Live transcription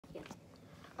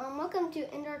Welcome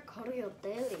to Indoor Cardio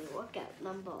Daily Workout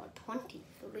number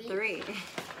 23.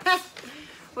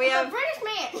 We have British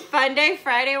man. Fun Day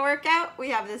Friday workout.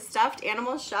 We have the stuffed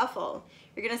animal shuffle.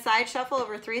 You're gonna side shuffle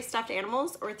over 3 stuffed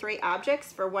animals or 3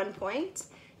 objects for 1 point.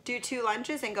 Do 2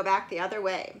 lunges and go back the other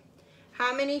way.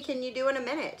 How many can you do in a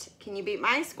minute? Can you beat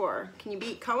my score? Can you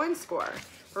beat Cohen's score?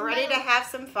 We're ready to have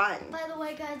some fun. By the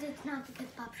way, guys, it's not the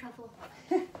Kids Pop Shuffle.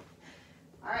 All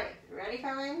right, ready,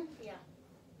 Cohen? Yeah.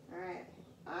 All right,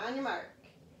 on your mark.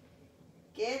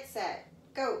 Get set,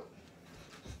 go.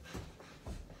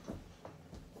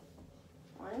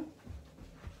 1,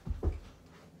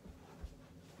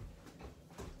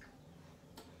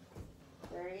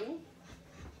 3,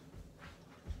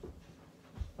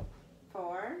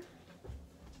 4,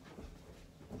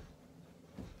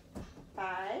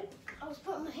 5. I was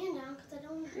putting my hand down because I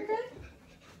don't know. You're good.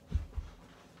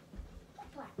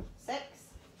 What? 6.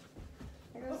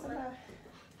 Here goes some.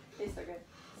 These are good.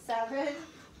 7,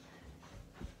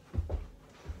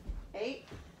 8.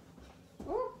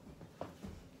 Ooh.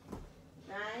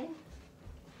 9,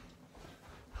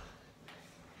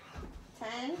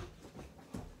 10,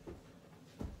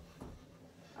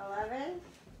 11,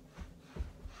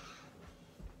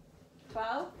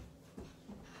 12,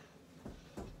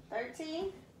 13,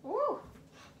 woo,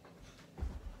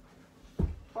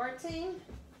 14,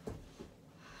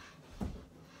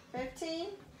 15,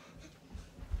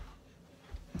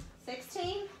 16,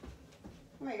 oh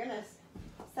my goodness,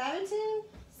 17,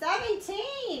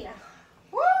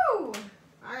 woo!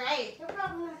 All right. You're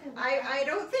probably not going to I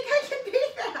don't think I can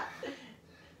beat that.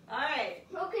 All right.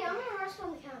 Okay, I'm going to rest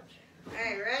on the couch. All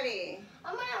right, ready?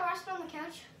 I'm going to rest on the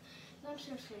couch. I'm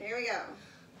seriously Here we go.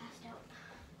 passed out.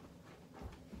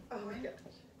 Oh my gosh.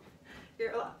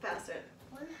 You're a lot faster.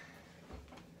 1,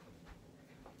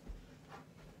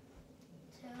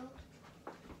 2,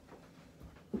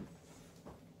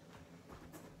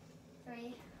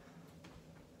 3,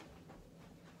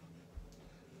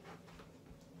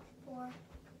 4,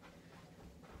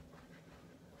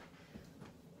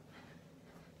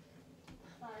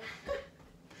 5, 6,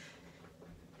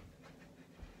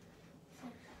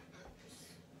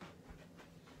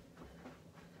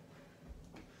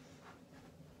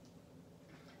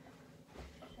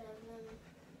 7,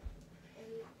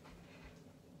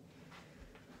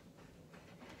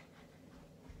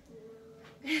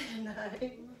 8, 9, 9.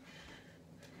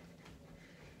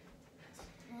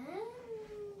 10,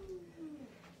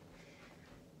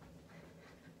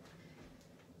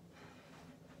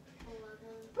 11.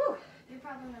 Woo. You're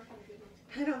probably not going to do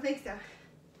this. I don't think so.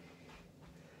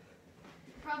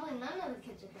 Probably none of the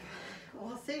kids are going to.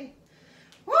 We'll see.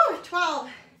 Woo, 12.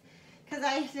 Because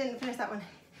I didn't finish that one.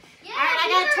 Yeah, All right, I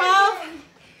beat her got 12. again.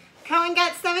 Cohen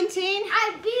got 17.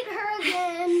 I beat her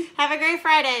again. Have a great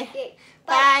Friday. Okay,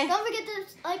 Bye. Don't forget to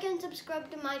like and subscribe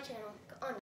to my channel.